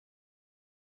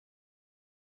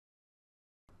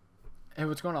Hey,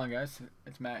 what's going on, guys?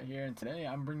 It's Matt here, and today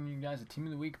I'm bringing you guys a Team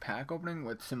of the Week pack opening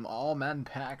with some all Madden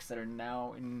packs that are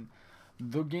now in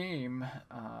the game.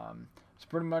 It's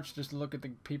pretty much just look at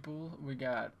the people. We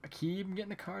got Akeem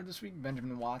getting a card this week,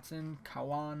 Benjamin Watson,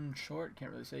 Kawan Short,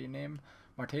 can't really say your name,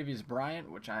 Martavius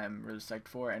Bryant, which I am really psyched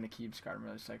for, and Akeem's card I'm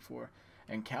really psyched for,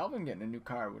 and Calvin getting a new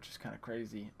card, which is kind of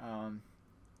crazy.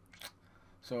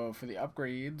 So for the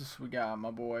upgrades, we got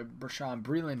my boy Brashawn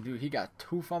Breeland, dude. He got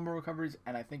 2 fumble recoveries,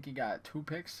 and I think he got 2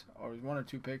 picks, or it was 1 or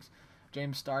 2 picks.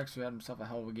 James Starks, who had himself a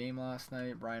hell of a game last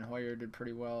night. Brian Hoyer did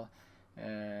pretty well,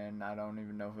 and I don't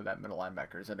even know who that middle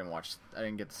linebacker is. I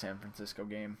didn't get the San Francisco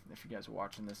game. If you guys are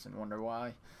watching this and wonder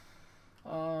why.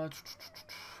 All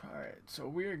right, so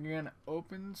we're gonna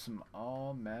open some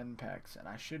all Madden packs, and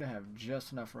I should have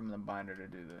just enough room in the binder to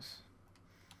do this.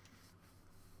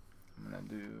 I'm gonna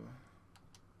do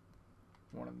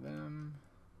one of them.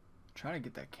 Trying to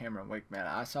get that Cameron Wake, man.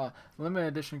 I saw limited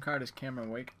edition card is Cameron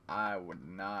Wake. I would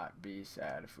not be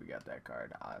sad if we got that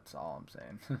card. That's all I'm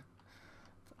saying.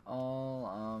 That's all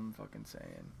I'm fucking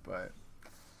saying. But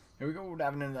here we go. We're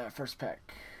diving into that first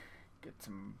pack. Get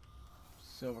some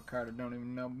silver card I don't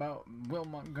even know about. Will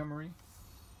Montgomery.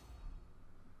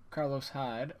 Carlos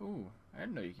Hyde. Ooh, I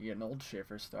didn't know you could get an old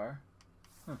Schaefer star.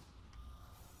 Huh.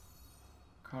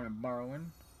 Connor Barwin.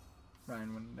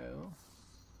 Ryan Wendell.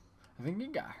 I think he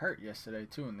got hurt yesterday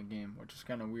too in the game, which is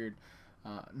kind of weird.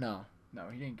 No,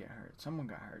 he didn't get hurt. Someone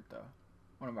got hurt though.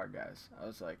 One of our guys. I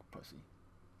was like, pussy.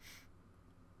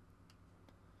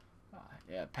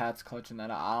 Yeah, Pat's clutching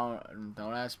that out.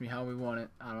 Don't ask me how we won it.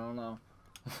 I don't know.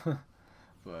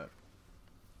 But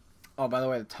oh, by the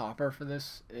way, the topper for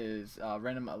this is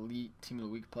random elite team of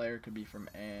the week player. Could be from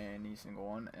any single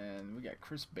one. And we got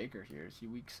Chris Baker here. Is he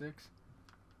week 6?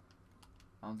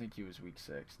 I don't think he was week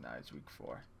 6. Nah, he's week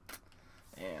 4.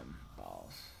 Damn,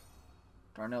 balls.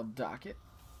 Darnell Dockett.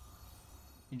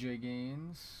 EJ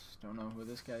Gaines. Don't know who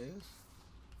this guy is.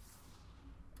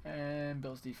 And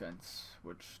Bills defense,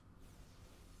 which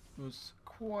was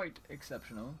quite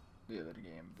exceptional the other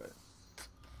game, but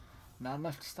not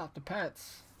enough to stop the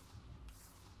Pats.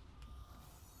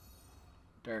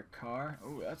 Derek Carr.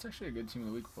 Oh, that's actually a good team of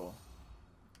the week pull.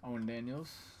 Owen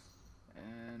Daniels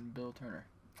and Bill Turner.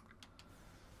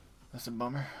 That's a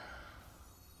bummer.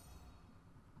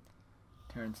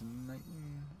 Terrence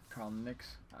Knighton, Carl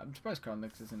Nix. I'm surprised Carl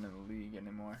Nix isn't in the league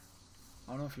anymore.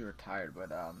 I don't know if he retired,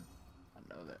 but I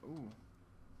know that. Ooh,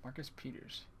 Marcus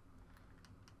Peters.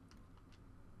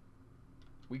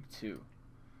 Week 2.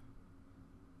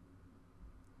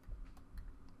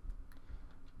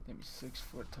 Maybe 6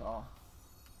 foot tall.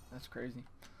 That's crazy.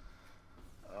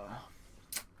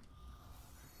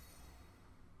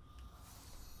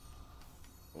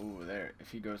 Ooh, there.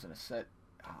 If he goes in a set,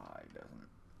 he doesn't.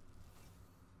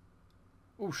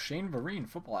 Oh, Shane Vereen,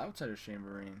 Football Outsider Shane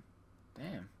Vereen.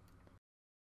 Damn.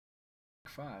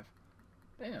 5.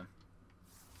 Damn.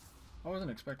 I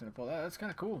wasn't expecting to pull that. That's kind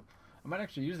of cool. I might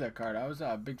actually use that card. I was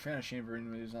a big fan of Shane Vereen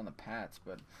when he was on the Pats,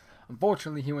 but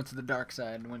unfortunately he went to the dark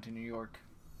side and went to New York.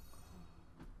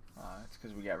 It's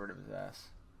because we got rid of his ass.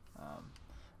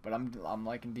 But I'm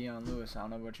liking Deion Lewis. I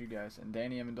don't know about you guys. And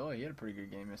Danny Amendola, he had a pretty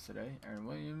good game yesterday. Aaron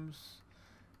Williams,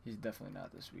 he's definitely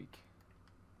not this week.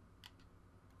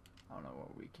 I don't know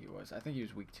what week he was. I think he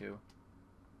was week 2.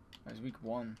 It was week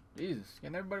 1. Jesus,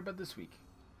 getting everybody but this week.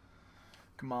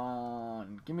 Come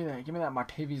on, give me that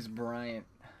Martavius Bryant.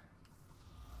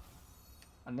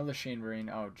 Another Shane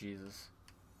Vereen. Oh Jesus.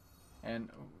 And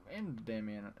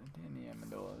Danny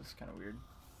Amendola is kind of weird.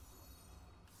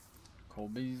 Cole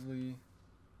Beasley.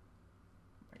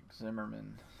 Mike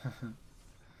Zimmerman.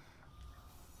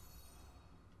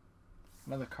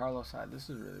 Another Carlos Hyde. This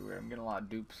is really weird. I'm getting a lot of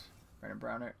dupes. Brandon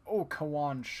Browner. Oh,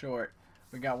 Kawan Short.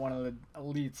 We got one of the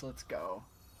elites. Let's go.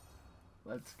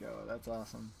 Let's go. That's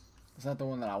awesome. It's not the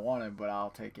one that I wanted, but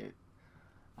I'll take it.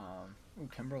 Ooh,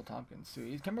 Kimbrel Tompkins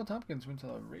too. Kimbrel Tompkins went to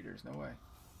the Raiders. No way.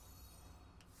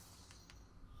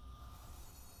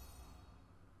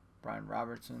 Brian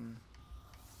Robertson.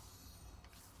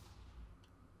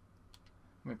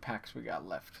 How many packs we got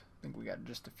left? I think we got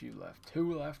just a few left.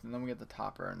 2 left, and then we get the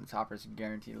topper, and the topper is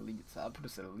guaranteed elites. So I'll put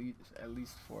us at at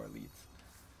least 4 elites.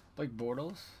 Blake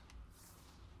Bortles.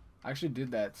 I actually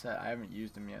did that set. I haven't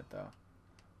used him yet though.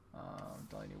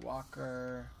 Delaney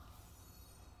Walker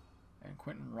and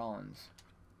Quentin Rollins.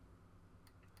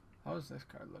 How is this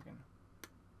card looking?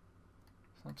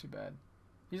 It's not too bad.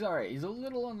 He's alright. He's a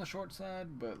little on the short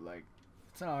side, but like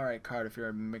it's an alright card if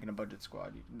you're making a budget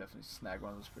squad. You can definitely snag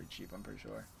one of those pretty cheap, I'm pretty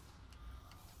sure.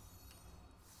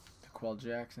 Quell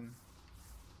Jackson.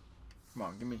 Come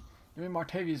on, give me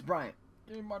Martavius Bryant.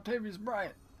 Give me Martavius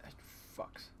Bryant.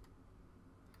 Fucks.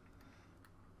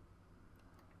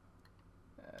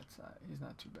 He's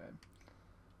not too bad.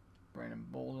 Brandon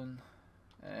Bolden.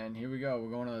 And here we go. We're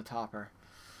going to the topper.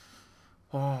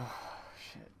 Oh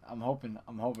shit! I'm hoping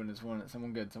it's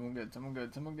someone good.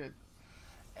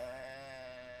 And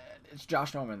it's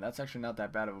Josh Norman. That's actually not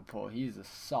that bad of a pull. He's a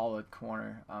solid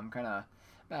corner. I'm kind of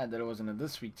mad that it wasn't a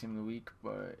this week team of the week,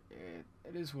 but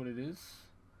it is what it is.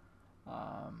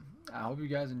 I hope you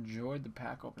guys enjoyed the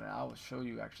pack opening. I will show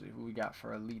you actually who we got for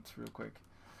elites real quick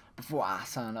before I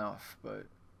sign off. But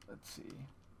let's see.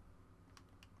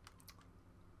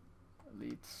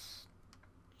 Elites.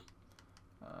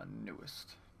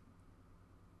 Newest.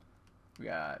 We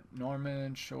got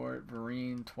Norman, Short,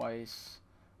 Vereen twice,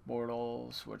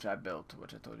 Bortles, which I built,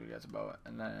 which I told you guys about,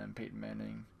 and then Peyton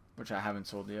Manning, which I haven't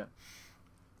sold yet.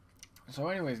 So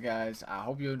anyways, guys, I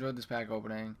hope you enjoyed this pack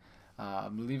opening.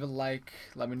 Leave a like,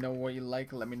 let me know what you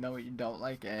like, let me know what you don't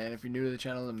like, and if you're new to the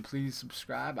channel, then please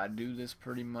subscribe. I do this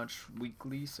pretty much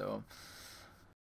weekly, so